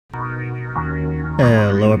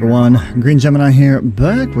Hello everyone, Green Gemini here,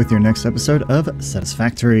 back with your next episode of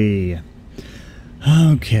Satisfactory.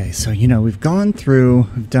 Okay, so we've gone through,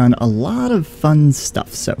 we've done a lot of fun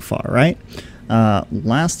stuff so far, right?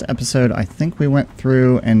 Last episode, I think we went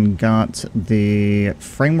through and got the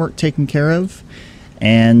framework taken care of,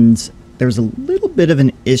 and there's a little bit of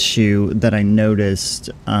an issue that I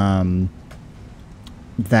noticed,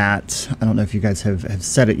 that I don't know if you guys have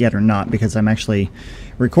said it yet or not, because I'm actually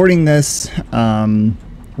recording this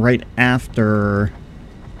right after,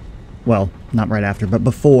 well, not right after, but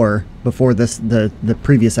before this the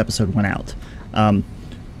previous episode went out.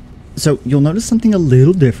 So you'll notice something a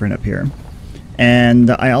little different up here,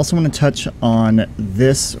 and I also want to touch on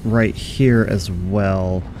this right here as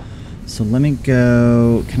well. So let me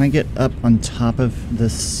go, can I get up on top of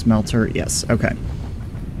this smelter? Yes, okay.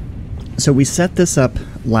 So we set this up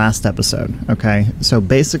last episode, okay? So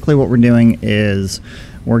basically what we're doing is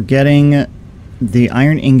we're getting the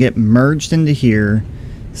iron ingot merged into here,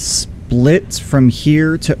 split from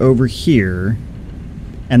here to over here,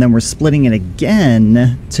 and then we're splitting it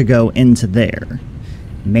again to go into there.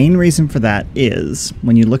 Main reason for that is,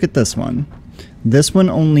 when you look at this one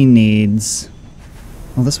only needs,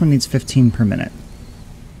 well, this one needs 15 per minute.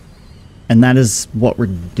 And that is what we're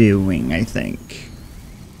doing, I think.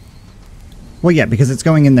 Well, yeah, because it's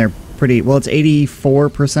going in there pretty... Well, it's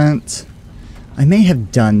 84%. I may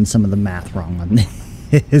have done some of the math wrong on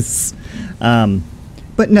this.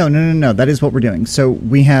 But no. That is what we're doing. So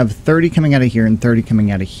we have 30 coming out of here and 30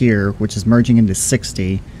 coming out of here, which is merging into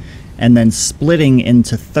 60, and then splitting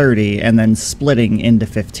into 30, and then splitting into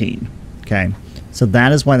 15. Okay? So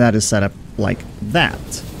that is why that is set up like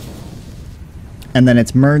that. And then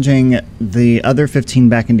it's merging the other 15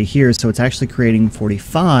 back into here, so it's actually creating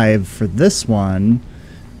 45 for this one,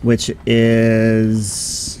 which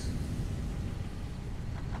is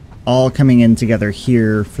all coming in together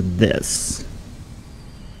here for this.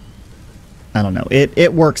 I don't know.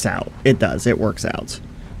 It works out. It does. It works out.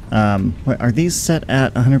 What, are these set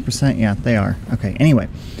at 100%? Yeah, they are. Okay, anyway.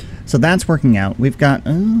 So that's working out. We've got,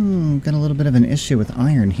 got a little bit of an issue with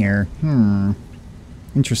iron here.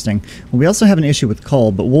 Interesting. Well, we also have an issue with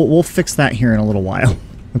coal, but we'll fix that here in a little while.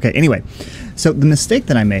 Okay, anyway. So the mistake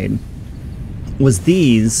that I made was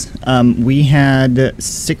these. We had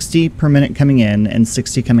 60 per minute coming in and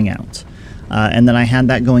 60 coming out. And then I had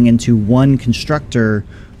that going into one constructor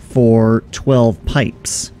for 12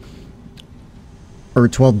 pipes. Or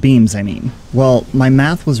 12 beams, I mean. Well, my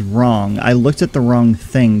math was wrong. I looked at the wrong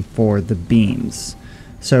thing for the beams.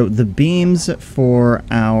 So the beams for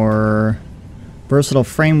our versatile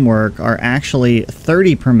framework are actually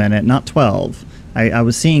 30 per minute, not 12. I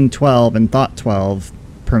was seeing 12 and thought 12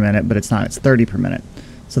 per minute, but it's not. It's 30 per minute.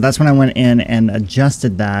 So that's when I went in and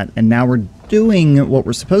adjusted that, and now we're doing what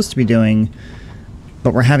we're supposed to be doing,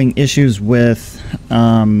 but we're having issues with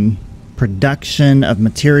production of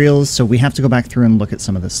materials, so we have to go back through and look at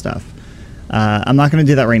some of this stuff. I'm not going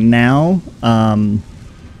to do that right now. I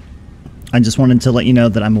just wanted to let you know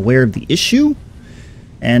that I'm aware of the issue,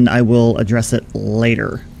 and I will address it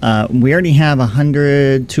later. We already have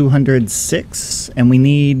 100, 206, and we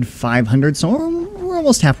need 500, so we're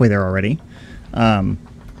almost halfway there already. And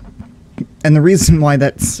the reason why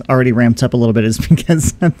that's already ramped up a little bit is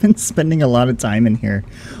because I've been spending a lot of time in here,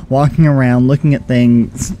 walking around, looking at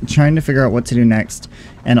things, trying to figure out what to do next,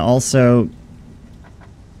 and also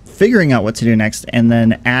figuring out what to do next, and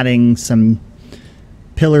then adding some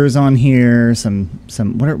pillars on here, some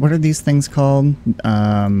what are these things called?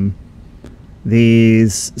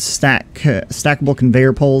 These stackable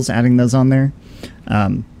conveyor poles, adding those on there.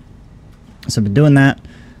 So I've been doing that.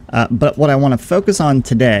 But what I want to focus on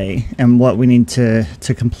today, and what we need to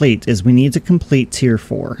complete, is we need to complete Tier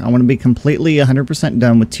 4. I want to be completely 100%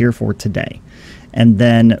 done with Tier 4 today. And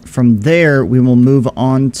then from there, we will move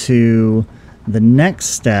on to the next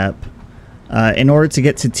step. In order to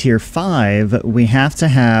get to Tier 5, we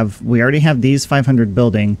already have these 500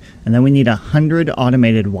 building, and then we need 100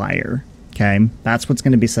 automated wire. Okay, that's what's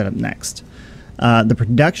going to be set up next. The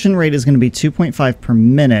production rate is going to be 2.5 per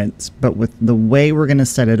minute, but with the way we're going to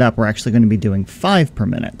set it up, we're actually going to be doing 5 per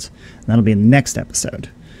minute. And that'll be in the next episode.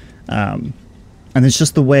 And it's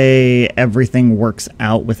just the way everything works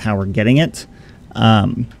out with how we're getting it.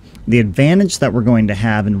 The advantage that we're going to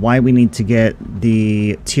have, and why we need to get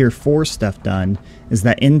the Tier 4 stuff done, is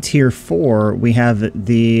that in Tier 4 we have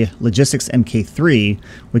the Logistics MK3,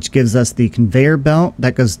 which gives us the conveyor belt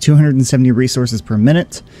that goes 270 resources per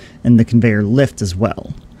minute, and the conveyor lift as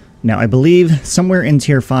well. Now I believe somewhere in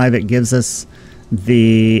Tier 5 it gives us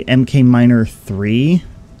the MK Miner 3,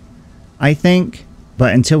 I think,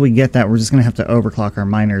 But until we get that, we're just going to have to overclock our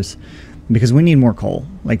miners because we need more coal.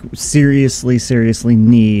 Like, seriously, seriously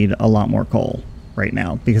need a lot more coal right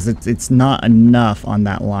now because it's not enough on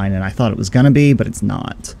that line, and I thought it was going to be, but it's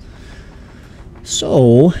not.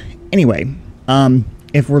 So, anyway,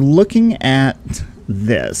 if we're looking at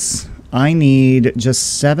this, I need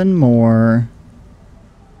just 7 more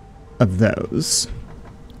of those.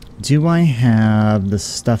 Do I have the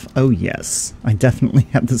stuff? Oh, yes. I definitely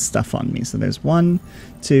have the stuff on me. So there's 1,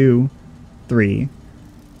 2, 3,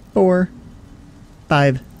 4,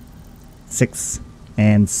 5, 6,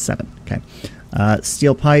 and 7. Okay.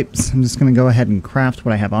 Steel pipes. I'm just going to go ahead and craft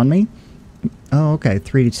what I have on me. Oh, okay.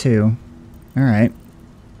 3 to 2. All right.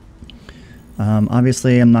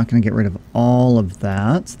 Obviously, I'm not going to get rid of all of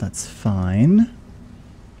that. That's fine.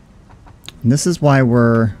 And this is why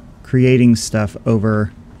we're creating stuff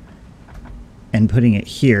over and putting it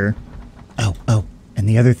here. Oh, and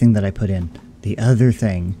the other thing that I put in. The other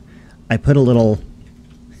thing. I put a little...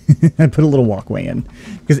 I put a little walkway in.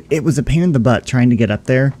 Because it was a pain in the butt trying to get up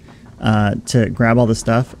there to grab all the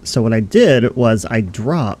stuff. So what I did was I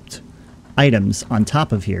dropped items on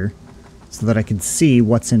top of here so that I could see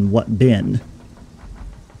what's in what bin.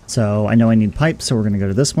 So I know I need pipes, so we're going to go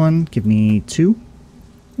to this one. Give me 2.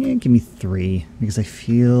 Yeah, give me 3, because I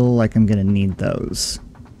feel like I'm going to need those.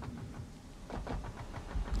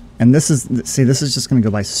 And this is, see, this is just going to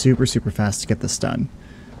go by super, super fast to get this done.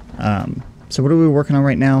 So what are we working on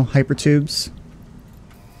right now? Hypertubes?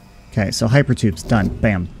 Okay, so hypertubes, done.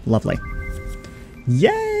 Bam. Lovely.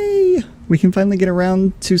 Yay! We can finally get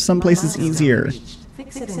around to some places easier.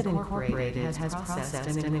 Fixit Incorporated has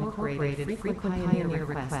processed and incorporated frequent pioneer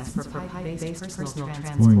requests for pipe-based personal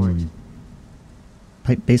transport.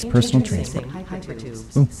 Pipe-based personal transport.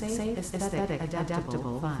 Hypertubes. Safe, aesthetic,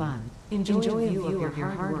 adaptable, fun. Enjoy a view of your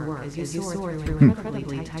hard work as you soar through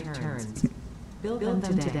incredibly tight turns. Build them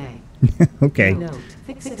today. Okay. Note,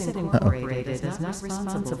 Fixit Incorporated is not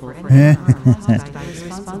responsible for any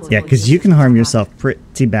harm. Yeah, because you can harm yourself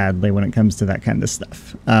pretty badly when it comes to that kind of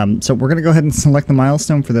stuff. So we're going to go ahead and select the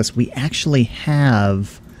milestone for this. We actually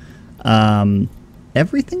have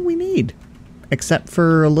everything we need, except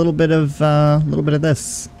for a little bit of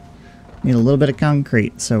this. Need a little bit of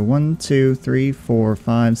concrete. So 1, 2, 3, 4,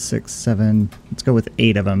 5, 6, 7. Let's go with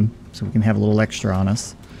 8 of them, so we can have a little extra on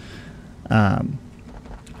us.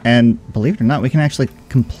 And believe it or not, we can actually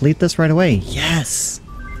complete this right away. Yes!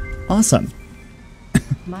 Awesome.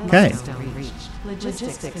 Okay.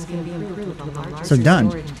 So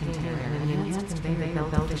done.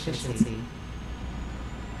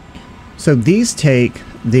 So these take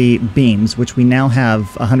the beams, which we now have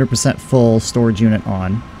 100% full storage unit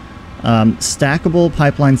on. Stackable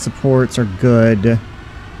pipeline supports are good.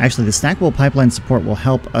 Actually, the stackable pipeline support will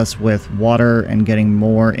help us with water and getting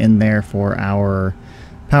more in there for our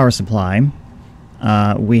power supply.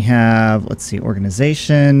 We have, let's see,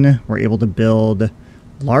 organization. We're able to build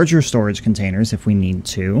larger storage containers if we need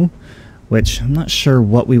to, which I'm not sure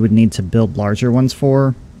what we would need to build larger ones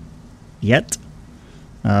for yet.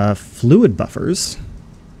 Fluid buffers.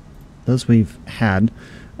 Those we've had.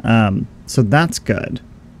 So that's good.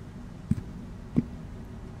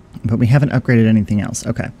 But we haven't upgraded anything else.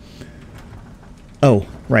 Okay. Oh,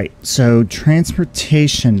 right. So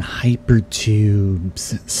transportation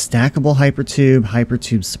hypertubes. Stackable hypertube,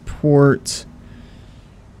 hypertube support,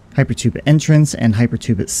 hypertube entrance, and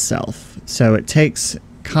hypertube itself. So it takes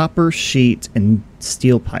copper sheet and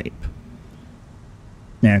steel pipe.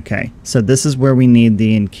 Okay. So this is where we need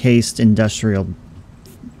the encased industrial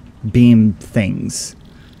beam things.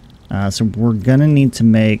 So we're gonna need to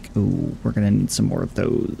make, ooh, we're gonna need some more of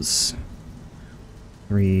those.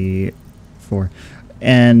 3, 4.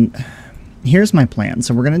 And here's my plan.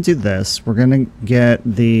 So we're gonna do this. We're gonna get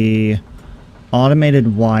the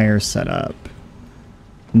automated wire set up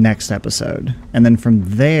next episode. And then from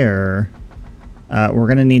there, we're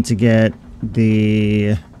gonna need to get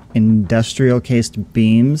the industrial cased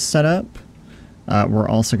beams set up. We're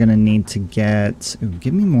also gonna need to get, ooh,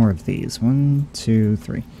 give me more of these. 1, 2,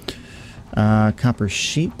 3. Copper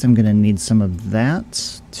sheet, I'm going to need some of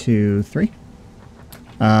that. 2, 3.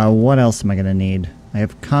 What else am I going to need? I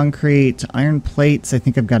have concrete, iron plates, I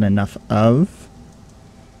think I've got enough of.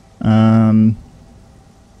 I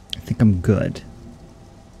think I'm good.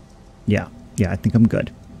 Yeah, I think I'm good.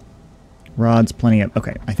 Rods, plenty of,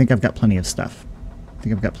 okay, I think I've got plenty of stuff. I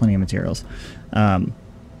think I've got plenty of materials.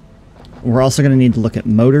 We're also going to need to look at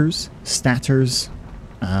motors, stators,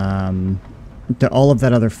 all of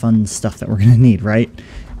that other fun stuff that we're going to need, right?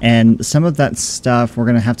 And some of that stuff we're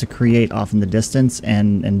going to have to create off in the distance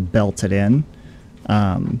and belt it in.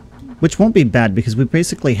 which won't be bad because we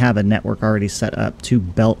basically have a network already set up to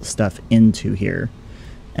belt stuff into here.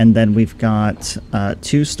 And then we've got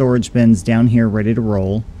 2 storage bins down here ready to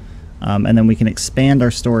roll. And then we can expand our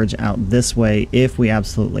storage out this way if we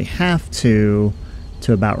absolutely have to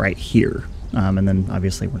about right here. And then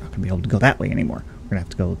obviously we're not going to be able to go that way anymore. We're going to have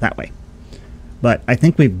to go that way. But I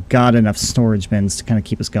think we've got enough storage bins to kind of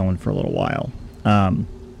keep us going for a little while.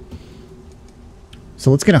 So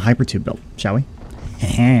let's get a hypertube built, shall we?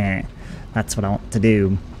 That's what I want to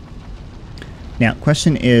do. Now,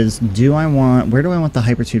 question is, where do I want the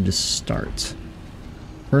hypertube to start?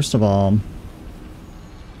 First of all,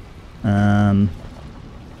 let's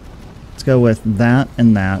go with that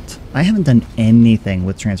and that. I haven't done anything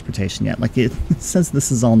with transportation yet. Like, it says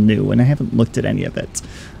this is all new, and I haven't looked at any of it.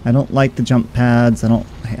 I don't like the jump pads.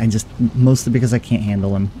 I just, mostly because I can't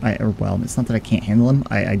handle them. Well, it's not that I can't handle them.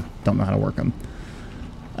 I don't know how to work them.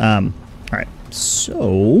 Alright,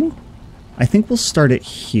 so I think we'll start it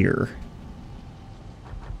here.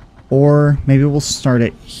 Or maybe we'll start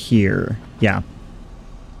it here. Yeah.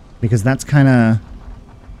 Because that's kind of...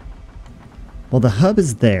 Well, the hub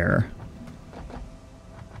is there.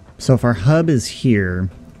 So if our hub is here,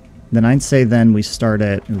 then I'd say then we start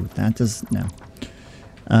at... Ooh, that does... No.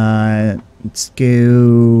 Let's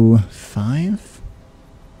go 5?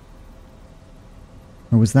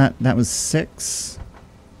 Or was that... That was 6?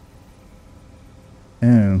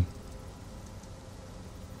 Oh.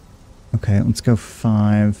 Okay, let's go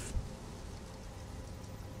 5.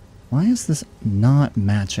 Why is this not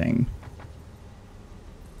matching?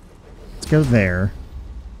 Let's go there.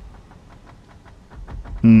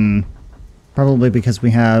 Probably because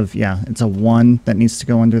we have, yeah, it's a 1 that needs to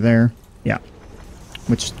go under there. Yeah.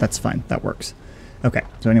 Which, that's fine. That works. Okay,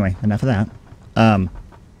 so anyway, enough of that.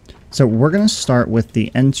 So we're going to start with the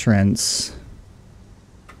entrance.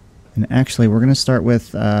 And actually, we're going to start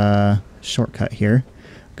with shortcut here.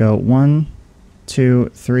 Go 1,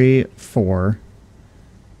 2, 3, 4.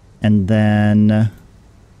 And then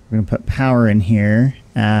we're going to put power in here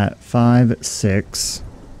at 5, 6.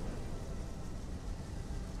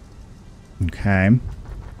 Okay.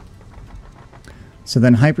 So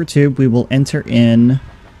then hypertube, we will enter in.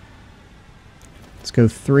 Let's go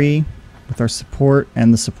 3 with our support,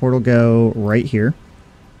 and the support will go right here.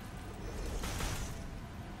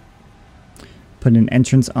 Put an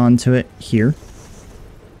entrance onto it here.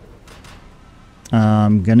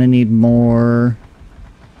 I'm gonna need more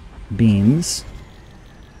beams.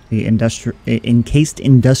 The encased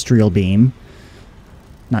industrial beam,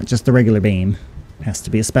 not just the regular beam, has to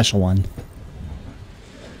be a special one.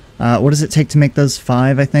 What does it take to make those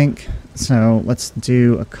 5, I think? So let's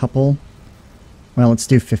do a couple. Well, let's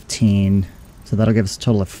do 15. So that'll give us a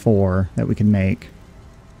total of 4 that we can make.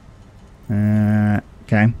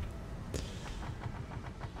 Okay.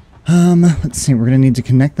 Let's see, we're going to need to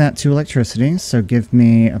connect that to electricity, so give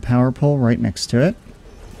me a power pole right next to it.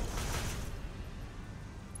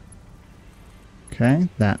 Okay,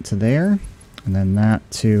 that to there, and then that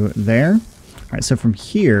to there. Alright, so from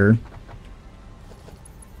here,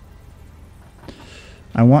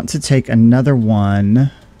 I want to take another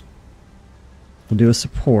one. We'll do a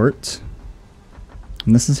support.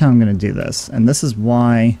 And this is how I'm going to do this. And this is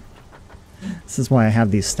why I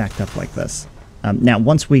have these stacked up like this. Now,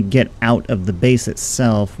 once we get out of the base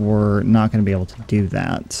itself, we're not going to be able to do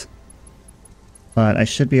that. But I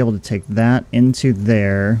should be able to take that into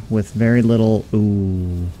there with very little...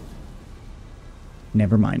 Ooh.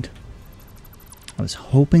 Never mind. I was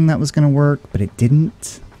hoping that was going to work, but it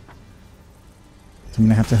didn't. So I'm going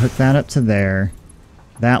to have to hook that up to there.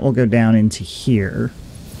 That will go down into here.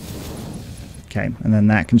 Okay, and then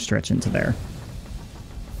that can stretch into there.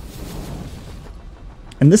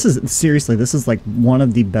 And this is, seriously, this is like one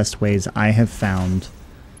of the best ways I have found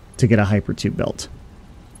to get a hypertube built.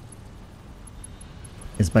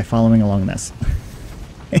 Is by following along this.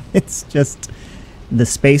 It's just, the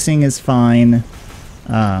spacing is fine.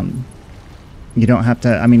 You don't have to,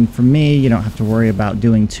 I mean, for me, you don't have to worry about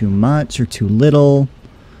doing too much or too little.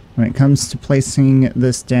 When it comes to placing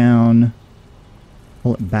this down,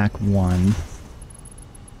 pull it back 1.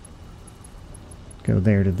 Go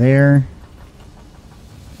there to there.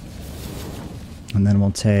 And then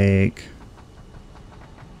we'll take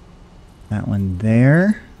that one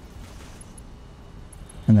there.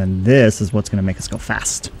 And then this is what's going to make us go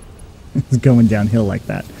fast. It's going downhill like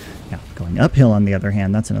that. Now, going uphill, on the other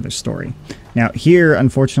hand, that's another story. Now, here,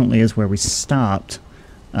 unfortunately, is where we stopped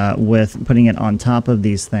with putting it on top of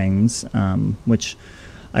these things, which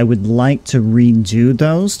I would like to redo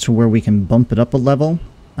those to where we can bump it up a level.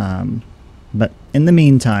 But in the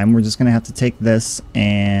meantime, we're just going to have to take this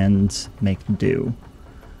and make do.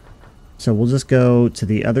 So we'll just go to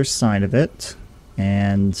the other side of it,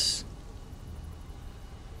 and...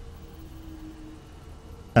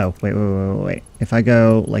 Oh, wait. If I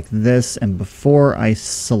go like this, and before I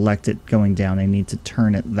select it going down, I need to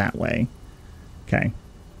turn it that way. Okay.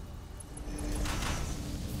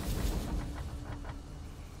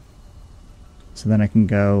 So then I can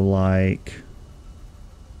go like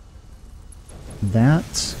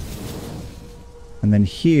that. And then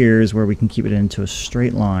here's where we can keep it into a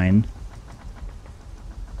straight line.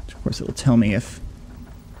 Of course, it will tell me if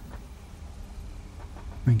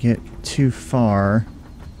I get too far.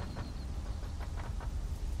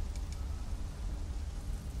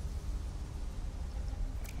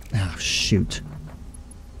 Oh, shoot.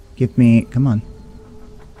 Give me... Come on.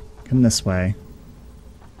 Come this way.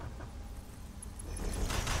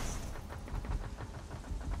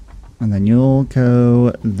 And then you'll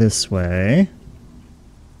go this way.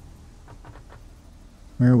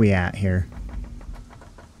 Where are we at here?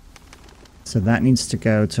 So that needs to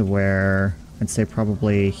go to where... I'd say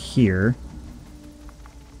probably here.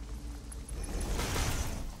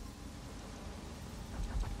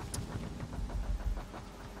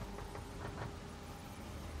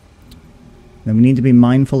 Then we need to be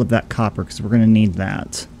mindful of that copper because we're going to need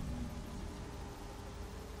that.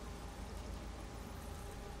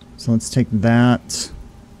 So let's take that.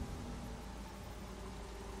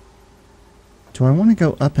 Do I want to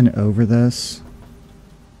go up and over this?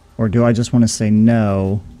 Or do I just want to say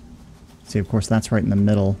no? See, of course, that's right in the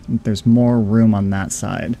middle. There's more room on that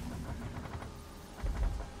side.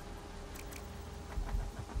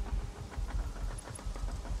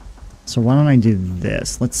 So why don't I do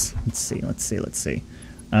this? Let's see.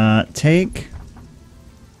 Take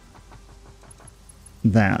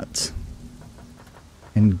that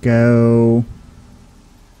and go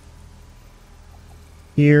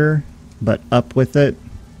here, but up with it.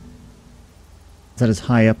 Is that as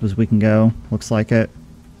high up as we can go? Looks like it.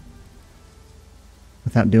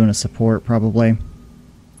 Without doing a support, probably.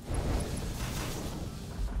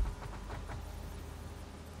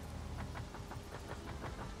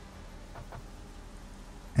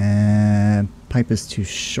 And pipe is too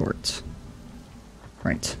short.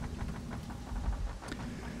 Right.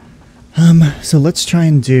 So let's try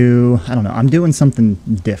and do... I don't know. I'm doing something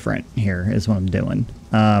different here is what I'm doing.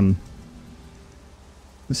 The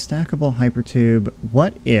stackable hypertube.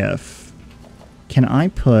 What if... Can I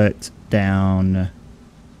put down...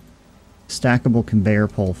 stackable conveyor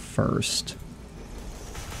pole first?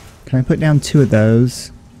 Can I put down 2 of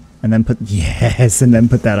those and then put... Yes, and then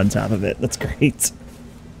put that on top of it. That's great.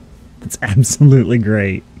 That's absolutely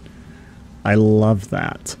great. I love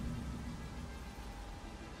that.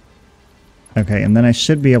 Okay, and then I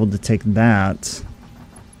should be able to take that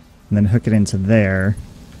and then hook it into there.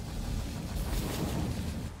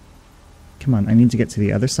 Come on, I need to get to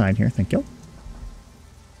the other side here. Thank you.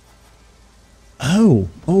 Oh,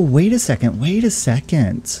 wait a second. Wait a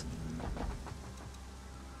second.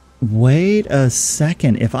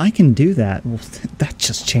 If I can do that, well, that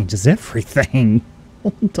just changes everything.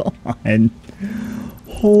 Hold on.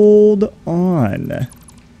 Hold on.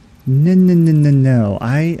 No.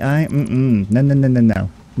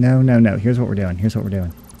 No. No. Here's what we're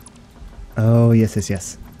doing. Oh,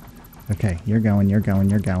 yes. Okay, you're going.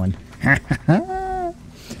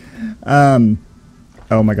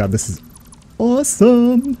 Oh my god, this is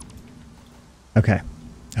awesome. Okay.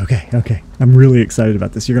 I'm really excited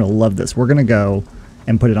about this. You're going to love this. We're going to go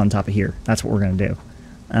and put it on top of here. That's what we're going to do.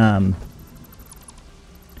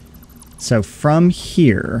 So from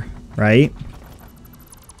here, right?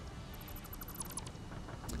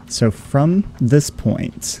 So from this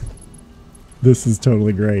point, this is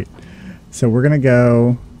totally great. So we're going to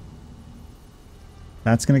go,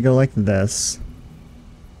 that's going to go like this.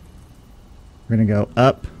 We're going to go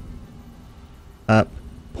up,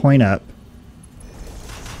 point up.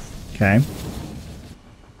 Okay.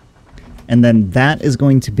 And then that is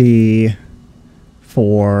going to be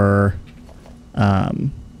for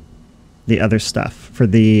the other stuff. For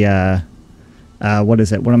the, what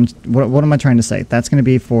is it? What am I trying to say? That's going to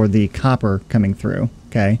be for the copper coming through.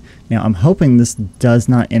 Okay. Now I'm hoping this does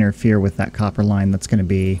not interfere with that copper line that's going to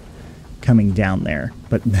be coming down there.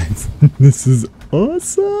 But this is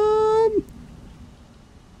awesome.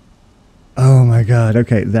 Oh my god.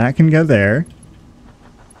 Okay, that can go there.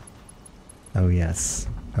 Oh yes.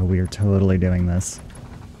 Oh, we are totally doing this.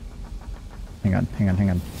 Hang on.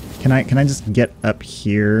 Can I just get up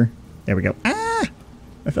here? There we go. Ah!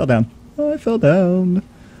 I fell down. Oh, I fell down.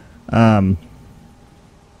 Alright,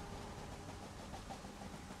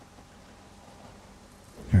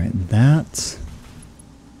 that.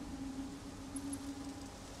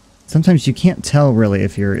 Sometimes you can't tell really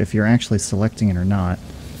if you're actually selecting it or not.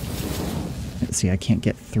 Let's see, I can't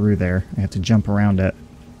get through there. I have to jump around it.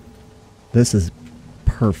 This is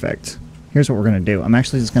perfect. Here's what we're gonna do. I'm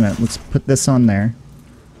actually just gonna, let's put this on there.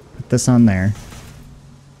 Put this on there.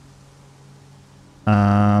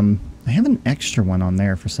 I have an extra one on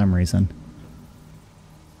there for some reason.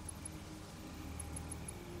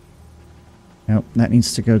 Nope, that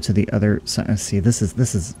needs to go to the other side. See, this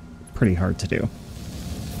is pretty hard to do.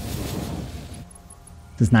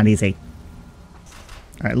 This is not easy.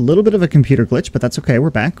 Alright, a little bit of a computer glitch, but that's okay.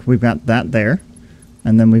 We're back. We've got that there.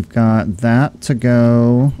 And then we've got that to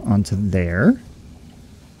go onto there.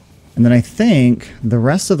 And then I think the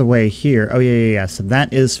rest of the way here... Oh, yeah. So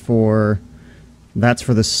that is for... That's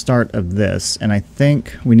for the start of this. And I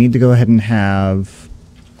think we need to go ahead and have...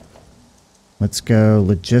 Let's go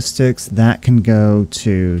logistics. That can go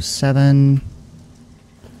to 7.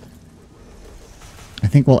 I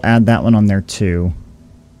think we'll add that one on there too.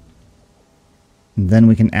 And then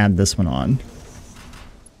we can add this one on.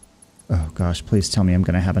 Oh gosh, please tell me I'm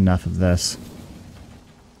going to have enough of this.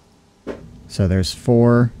 So there's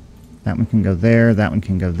 4. That one can go there. That one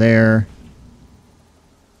can go there.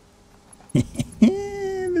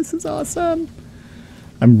 This is awesome.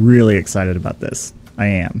 I'm really excited about this. I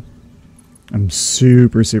am. I'm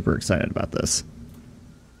super, super excited about this.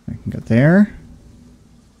 I can go there.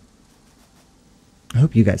 I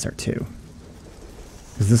hope you guys are too.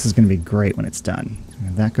 Because this is going to be great when it's done. So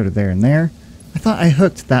that go to there and there. I thought I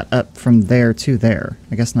hooked that up from there to there.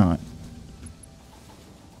 I guess not.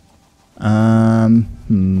 Ugh,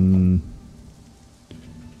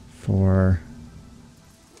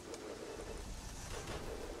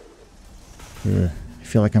 I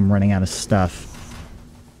feel like I'm running out of stuff.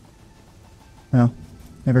 Well,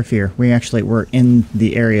 never fear. We're in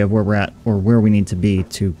the area where we're at, or where we need to be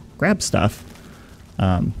to grab stuff.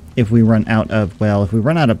 If we run out of, well, if we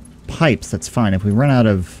run out of pipes, that's fine. If we run out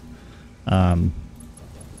of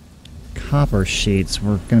copper sheets,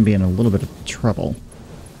 we're going to be in a little bit of trouble.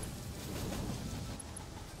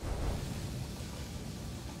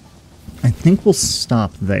 I think we'll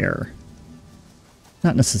stop there.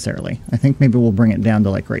 Not necessarily. I think maybe we'll bring it down to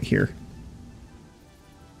like right here.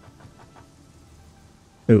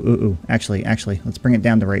 Ooh. Actually, let's bring it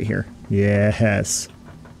down to right here. Yes.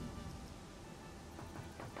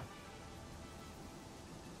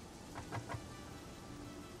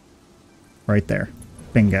 Right there.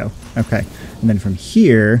 Bingo. Okay. And then from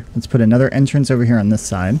here, let's put another entrance over here on this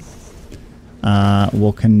side.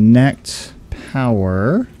 We'll connect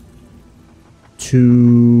power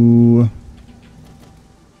to...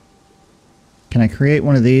 Can I create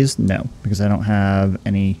one of these? No, because I don't have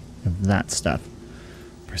any of that stuff.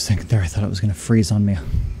 For a second there, I thought it was going to freeze on me. I'm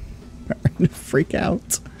going to freak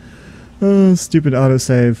out. Oh, stupid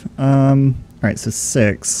autosave. Alright, so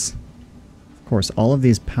 6. Of course, all of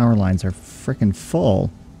these power lines are frickin'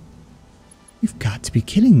 full. You've got to be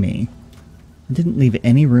kidding me. I didn't leave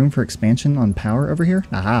any room for expansion on power over here?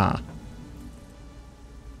 Aha.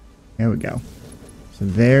 There we go. So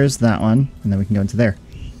there's that one, and then we can go into there.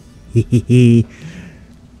 I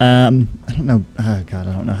don't know. Oh God,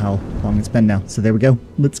 I don't know how long it's been now. So there we go.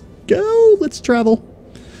 Let's go. Let's travel.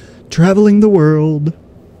 Traveling the world.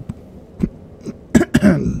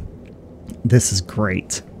 This is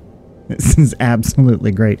great. This is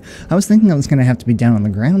absolutely great. I was thinking I was going to have to be down on the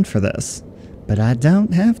ground for this, but I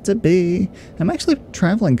don't have to be. I'm actually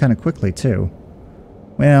traveling kind of quickly too.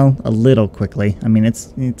 Well, a little quickly. I mean,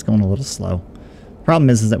 it's going a little slow. Problem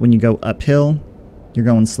is that when you go uphill, you're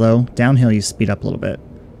going slow. Downhill, you speed up a little bit.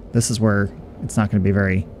 This is where it's not going to be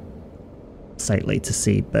very sightly to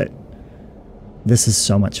see, but this is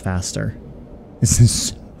so much faster. This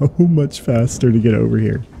is so much faster to get over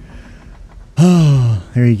here. Oh,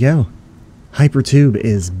 there you go. Hypertube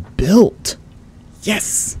is built.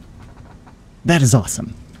 Yes! That is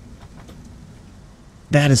awesome.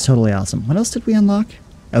 That is totally awesome. What else did we unlock?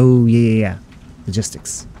 Oh, yeah.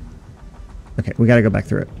 Logistics. Okay, we gotta go back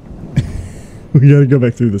through it. We gotta go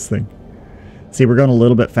back through this thing. See, we're going a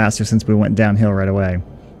little bit faster since we went downhill right away.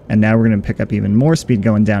 And now we're going to pick up even more speed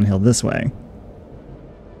going downhill this way.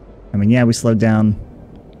 I mean, yeah, we slowed down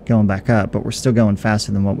going back up, but we're still going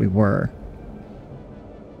faster than what we were.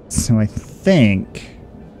 So I think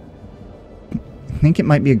it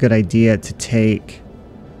might be a good idea to take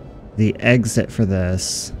the exit for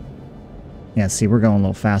this. Yeah, see, we're going a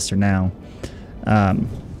little faster now. Oh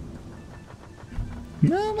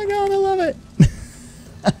my God, I love it.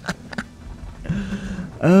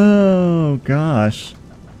 Oh gosh.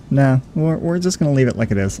 No, we're just gonna leave it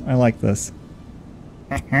like it is. I like this.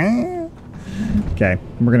 Okay,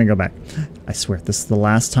 we're going to go back. I swear, this is the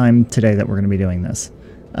last time today that we're going to be doing this.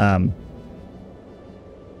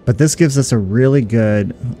 But this gives us a really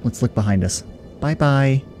good... Let's look behind us.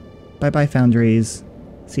 Bye-bye. Bye-bye, Foundries.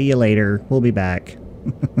 See you later. We'll be back.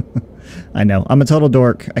 I know. I'm a total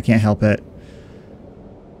dork. I can't help it.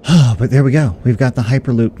 Oh, but there we go. We've got the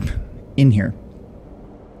Hyperloop in here.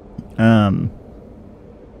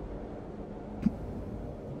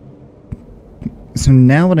 So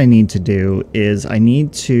now what I need to do is I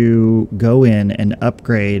need to go in and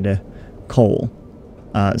upgrade coal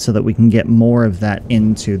so that we can get more of that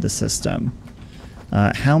into the system.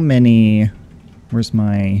 How many... Where's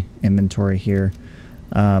my inventory here?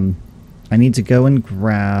 I need to go and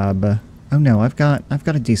grab... Oh no, I've got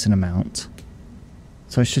a decent amount.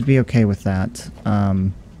 So I should be okay with that.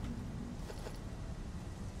 I'm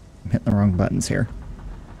hitting the wrong buttons here.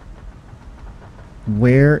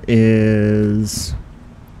 Where is...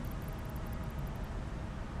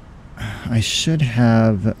 I should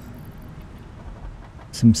have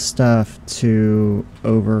some stuff to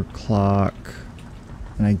overclock,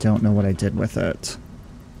 and I don't know what I did with it.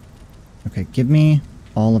 Okay, give me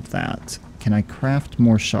all of that. Can I craft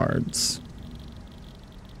more shards?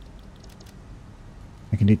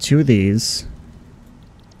 I can do 2 of these.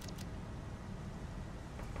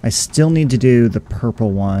 I still need to do the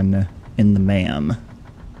purple one in the MAM,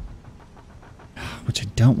 which I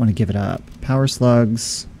don't want to give it up. Power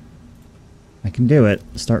slugs. I can do it.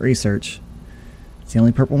 Start research. It's the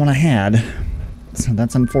only purple one I had, so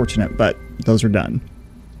that's unfortunate, but those are done.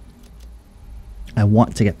 I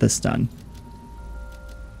want to get this done.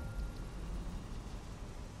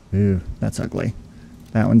 Ooh, that's ugly.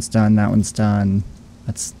 That one's done, that one's done.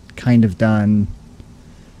 That's kind of done.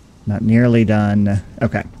 Not nearly done.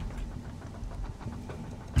 Okay.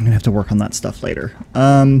 I'm gonna have to work on that stuff later.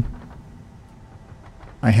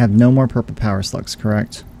 I have no more purple power slugs,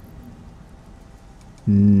 correct?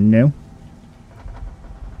 No.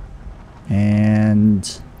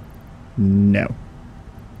 And no.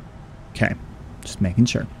 Okay. Just making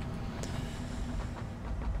sure.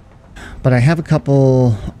 But I have a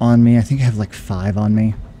couple on me. I think I have like 5 on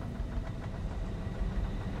me.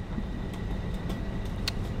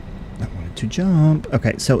 I wanted to jump.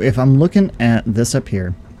 Okay, so if I'm looking at this up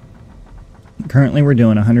here, currently we're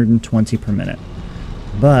doing 120 per minute.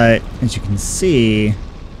 But as you can see,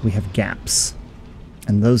 we have gaps.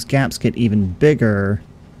 And those gaps get even bigger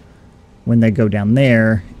when they go down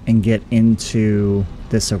there and get into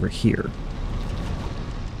this over here.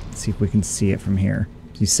 Let's see if we can see it from here.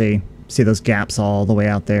 You see those gaps all the way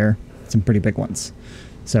out there? Some pretty big ones.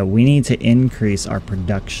 So we need to increase our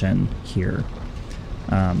production here.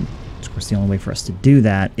 Of course, the only way for us to do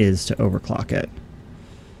that is to overclock it.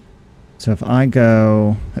 So if I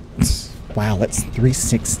go... Wow, that's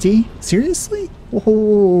 360? Seriously?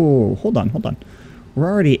 Whoa, hold on. We're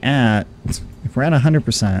already at... If we're at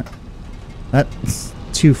 100%, that's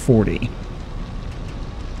 240.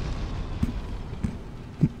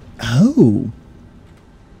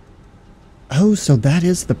 Oh, so that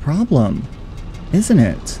is the problem, isn't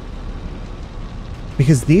it?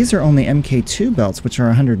 Because these are only MK2 belts, which are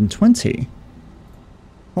 120.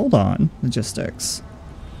 Hold on, logistics.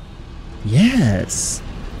 Yes.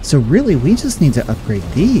 So really, we just need to upgrade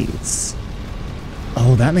these.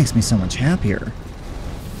 Oh, that makes me so much happier.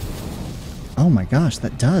 Oh my gosh,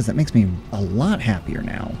 that does. That makes me a lot happier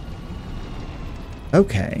now.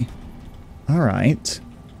 Okay. All right.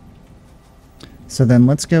 So then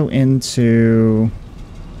let's go into...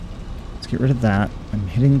 Let's get rid of that. I'm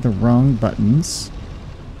hitting the wrong buttons.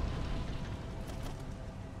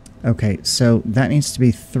 Okay, so that needs to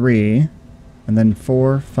be 3. And then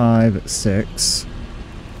 4, 5, 6.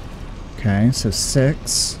 Okay, so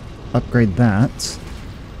 6. Upgrade that.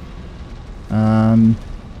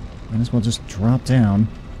 Might as well just drop down.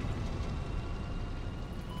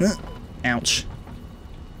 Ouch.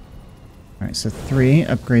 Alright, so 3.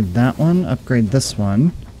 Upgrade that one. Upgrade this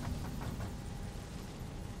one.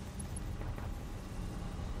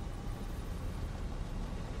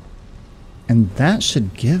 And that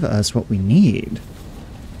should give us what we need.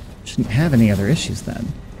 Shouldn't have any other issues then.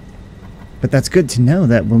 But that's good to know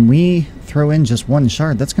that when we throw in just 1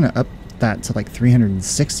 shard, that's going to up that to like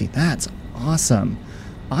 360. That's awesome.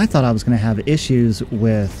 I thought I was going to have issues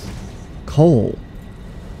with coal.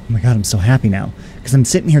 Oh my god, I'm so happy now. Because I'm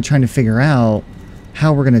sitting here trying to figure out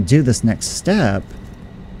how we're going to do this next step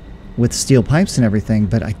with steel pipes and everything,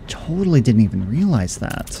 but I totally didn't even realize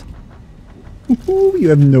that. You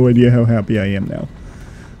have no idea how happy I am now.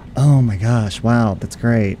 Oh my gosh, wow, that's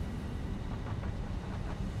great.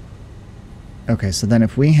 Okay, so then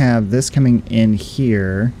if we have this coming in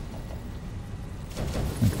here,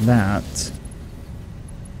 like that.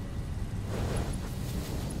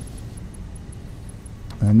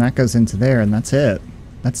 And then that goes into there, and that's it.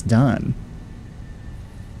 That's done.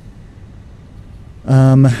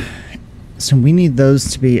 So we need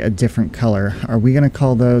those to be a different color. Are we going to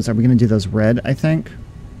call those, are we going to do those red, I think?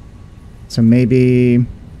 So maybe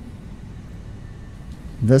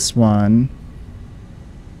this one,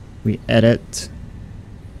 we edit.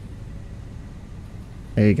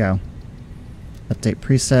 There you go. Update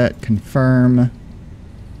preset, confirm,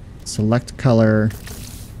 select color.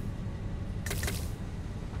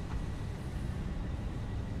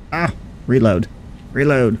 Ah, reload,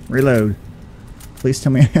 reload, reload. Please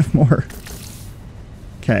tell me I have more.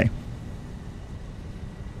 Okay.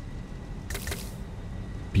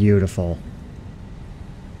 Beautiful.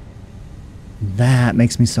 That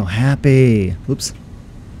makes me so happy. Oops.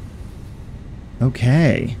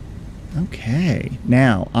 Okay. Okay.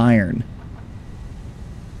 Now, iron.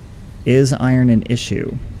 Is iron an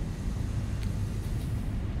issue?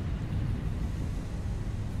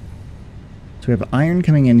 So we have iron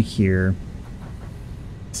coming in here.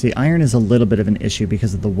 See, iron is a little bit of an issue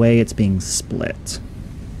because of the way it's being split.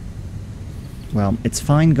 Well, it's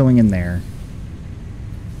fine going in there.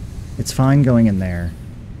 It's fine going in there.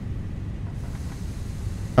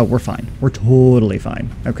 Oh, we're fine. We're totally fine.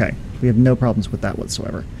 Okay. We have no problems with that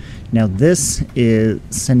whatsoever. Now this is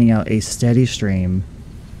sending out a steady stream.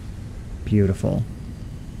 Beautiful.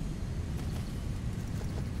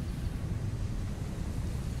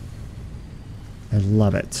 I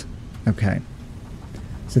love it. Okay.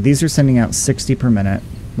 So these are sending out 60 per minute,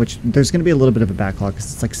 which there's going to be a little bit of a backlog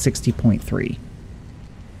because it's like 60.3.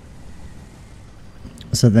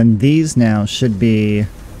 So then these now should be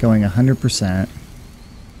going 100%.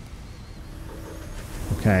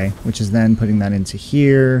 Okay, which is then putting that into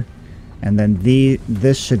here. And then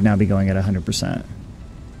this should now be going at 100%.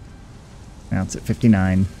 Now it's at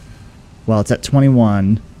 59. Well, it's at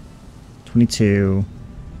 21, 22.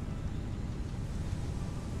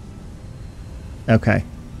 Okay.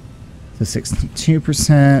 So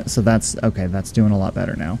 62%. So that's, okay, that's doing a lot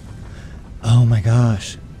better now. Oh my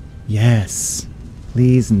gosh. Yes.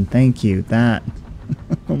 Please and thank you. That.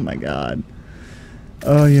 Oh my god.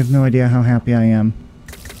 Oh, you have no idea how happy I am.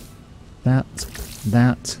 That.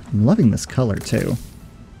 I'm loving this color too.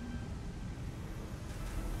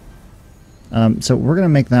 So we're going to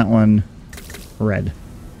make that one red.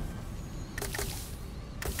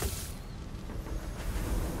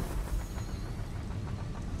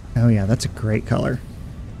 Oh yeah, that's a great color.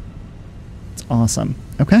 It's awesome.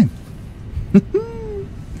 Okay.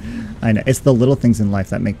 I know. It's the little things in life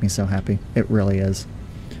that make me so happy. It really is.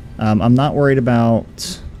 I'm not worried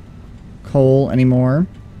about coal anymore.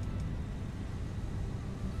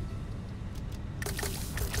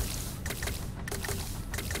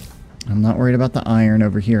 I'm not worried about the iron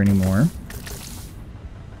over here anymore.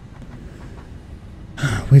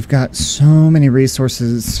 We've got so many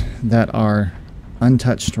resources that are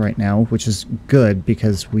untouched right now, which is good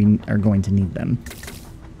because we are going to need them.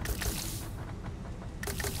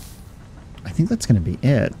 I think that's going to be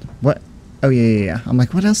it. What? Oh, yeah. I'm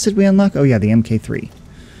like, what else did we unlock? Oh, yeah, the MK3,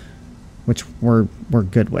 which we're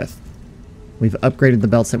good with. We've upgraded the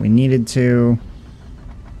belts that we needed to.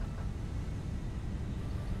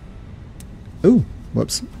 Ooh,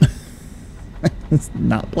 whoops. I was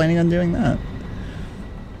not planning on doing that.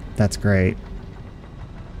 That's great.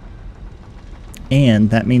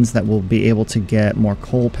 And that means that we'll be able to get more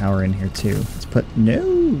coal power in here too. Let's put,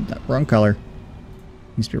 no, that wrong color.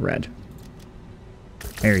 Needs to be red.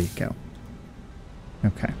 There you go.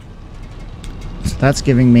 Okay. So that's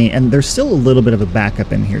giving me, and there's still a little bit of a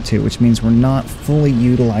backup in here too, which means we're not fully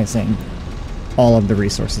utilizing all of the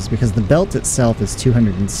resources because the belt itself is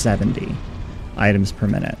 270 items per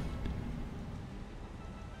minute.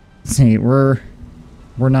 See, we're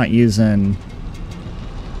not using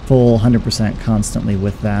full 100% constantly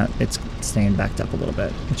with that. It's staying backed up a little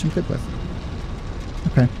bit, which I'm good with.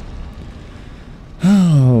 Okay.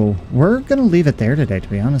 Oh, we're going to leave it there today, to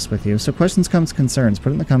be honest with you. So questions, comments, concerns, put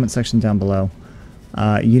it in the comment section down below.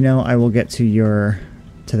 You know I will get to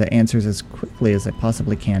the answers as quickly as I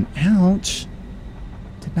possibly can. Ouch!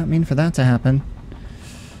 Did not mean for that to happen.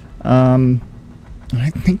 I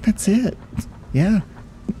think that's it. Yeah.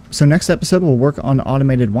 So next episode we'll work on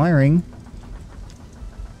automated wiring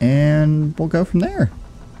and we'll go from there.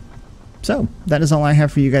 So that is all I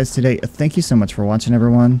have for you guys today. Thank you so much for watching,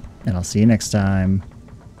 everyone, and I'll see you next time.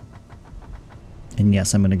 And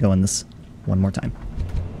yes, I'm going to go in this one more time.